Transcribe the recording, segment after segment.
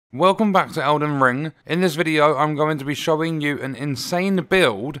Welcome back to Elden Ring. In this video I'm going to be showing you an insane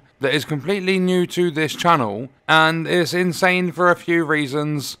build that is completely new to this channel, and it's insane for a few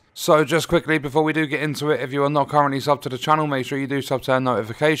reasons. So just quickly before we do get into it, if you are not currently subbed to the channel, make sure you do sub, turn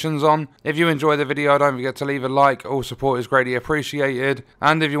notifications on. If you enjoy the video, don't forget to leave a like, all support is greatly appreciated.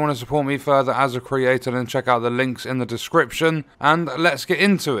 And if you want to support me further as a creator, then check out the links in the description, and let's get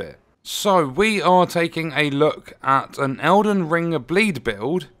into it. So we are taking a look at an Elden Ring bleed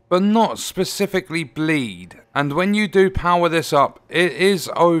build, but not specifically bleed. And when you do power this up, it is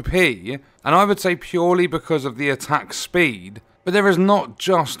OP, and I would say purely because of the attack speed. But there is not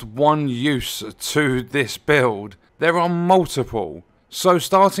just one use to this build, there are multiple. So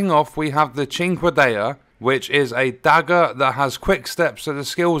starting off, we have the cinquedea, which is a dagger that has quick steps, so the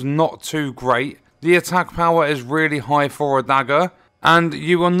skill's not too great. The attack power is really high for a dagger, and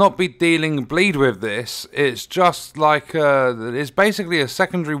you will not be dealing bleed with this. It's just like, it's basically a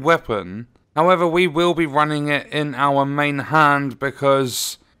secondary weapon. However, we will be running it in our main hand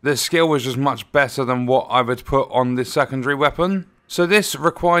because the skill was just much better than what I would put on this secondary weapon. So this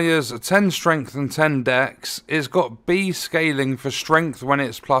requires 10 strength and 10 dex. It's got B scaling for strength when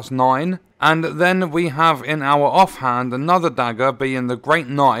it's +9. And then we have in our offhand another dagger being the great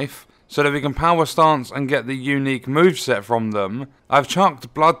knife, so that we can power stance and get the unique moveset from them. I've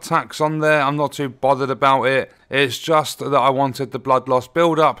chucked blood tax on there, I'm not too bothered about it. It's just that I wanted the blood loss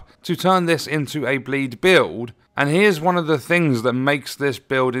build up to turn this into a bleed build. And here's one of the things that makes this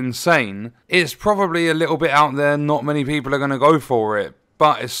build insane. It's probably a little bit out there, not many people are going to go for it,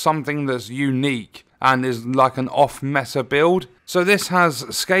 but it's something that's unique and is like an off-meta build. So this has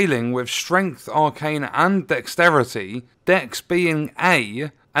scaling with strength, arcane and dexterity, dex being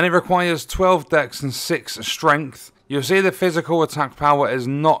A, and it requires 12 dex and 6 strength. You'll see the physical attack power is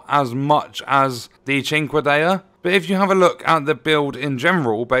not as much as the cinquedea, but if you have a look at the build in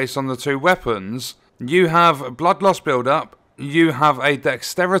general based on the two weapons, you have blood loss build up, you have a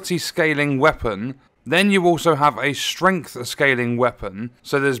dexterity scaling weapon, then you also have a strength scaling weapon.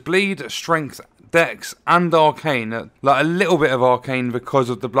 So there's bleed, strength, dex and arcane, like a little bit of arcane because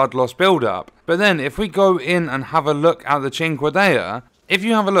of the blood loss build up. But then if we go in and have a look at the cinquedea, if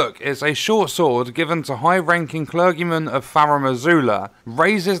you have a look, it's a short sword given to high-ranking clergymen of Farum Azula,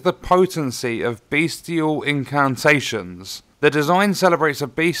 raises the potency of bestial incantations. The design celebrates a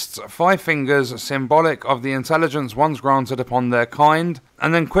beast's 5 fingers, symbolic of the intelligence once granted upon their kind,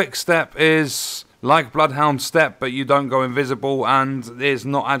 and then quick step is like Bloodhound step, but you don't go invisible and it's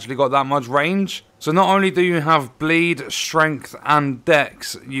not actually got that much range. So not only do you have bleed, strength and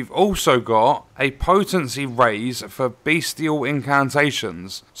dex, you've also got a potency raise for bestial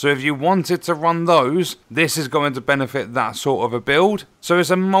incantations. So if you wanted to run those, this is going to benefit that sort of a build. So it's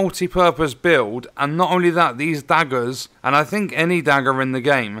a multi-purpose build, and not only that, these daggers, and I think any dagger in the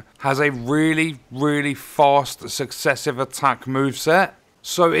game, has a really fast successive attack moveset.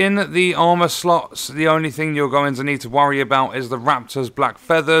 So in the armor slots, the only thing you're going to need to worry about is the raptor's black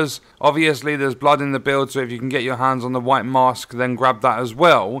feathers. Obviously there's blood in the build, so if you can get your hands on the white mask, then grab that as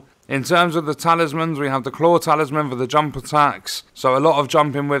well. In terms of the talismans, we have the claw talisman for the jump attacks, so a lot of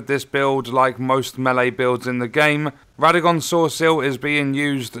jumping with this build like most melee builds in the game. Radagon Soreseal is being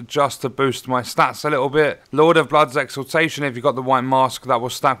used just to boost my stats a little bit. Lord of Blood's Exaltation, if you've got the white mask, that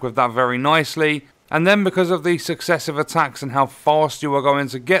will stack with that very nicely. And then because of the successive attacks and how fast you are going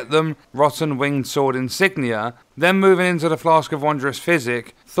to get them, Rotten Winged Sword Insignia. Then moving into the Flask of Wondrous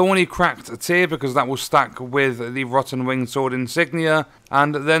Physic, Thorny Cracked Tear, because that will stack with the Rotten Winged Sword Insignia.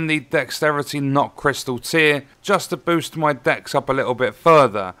 And then the Dexterity Knock Crystal Tear, just to boost my dex up a little bit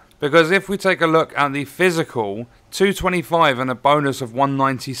further. Because if we take a look at the physical, 225 and a bonus of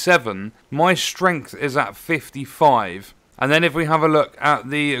 197, my strength is at 55. And then if we have a look at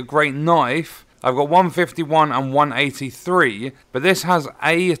the Great Knife, I've got 151 and 183, but this has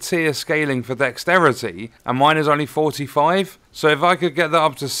A tier scaling for dexterity, and mine is only 45. So if I could get that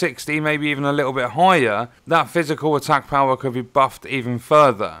up to 60, maybe even a little bit higher, that physical attack power could be buffed even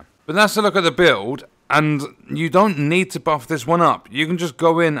further. But that's a look at the build, and you don't need to buff this one up. You can just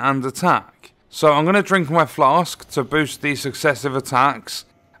go in and attack. So I'm going to drink my flask to boost these successive attacks,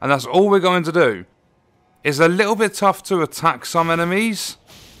 and that's all we're going to do. It's a little bit tough to attack some enemies,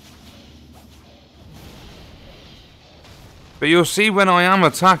 but you'll see when I am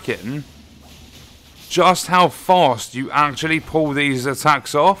attacking just how fast you actually pull these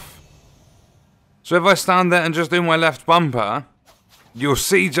attacks off. So if I stand there and just do my left bumper, you'll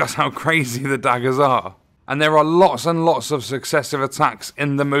see just how crazy the daggers are. And there are lots and lots of successive attacks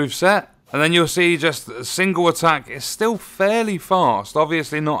in the moveset. And then you'll see just a single attack is still fairly fast.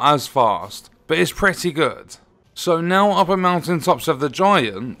 Obviously not as fast, but it's pretty good. So now up at mountaintops of the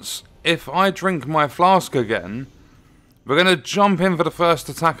giants, if I drink my flask again, we're going to jump in for the first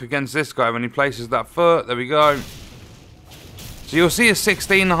attack against this guy when he places that foot. There we go. So you'll see a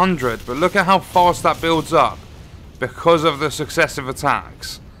 1600, but look at how fast that builds up because of the successive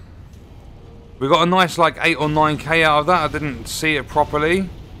attacks. We got a nice like 8 or 9k out of that. I didn't see it properly.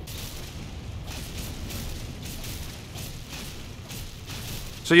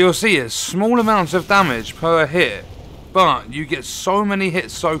 So you'll see it's small amounts of damage per hit, but you get so many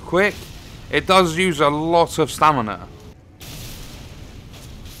hits so quick, it does use a lot of stamina.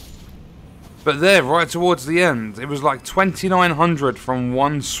 But there, right towards the end, it was like 2900 from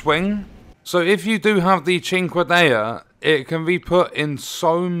one swing. So if you do have the cinquedea, it can be put in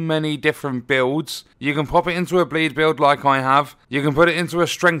so many different builds. You can pop it into a bleed build like I have. You can put it into a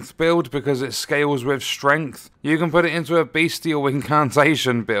strength build because it scales with strength. You can put it into a bestial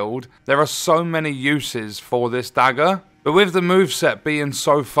incantation build. There are so many uses for this dagger. But with the moveset being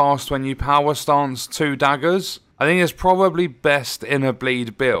so fast when you power stance 2 daggers, I think it's probably best in a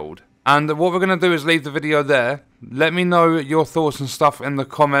bleed build. And what we're going to do is leave the video there. Let me know your thoughts and stuff in the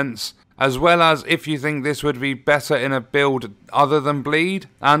comments, as well as if you think this would be better in a build other than bleed.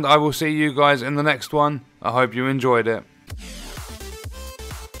 And I will see you guys in the next one. I hope you enjoyed it.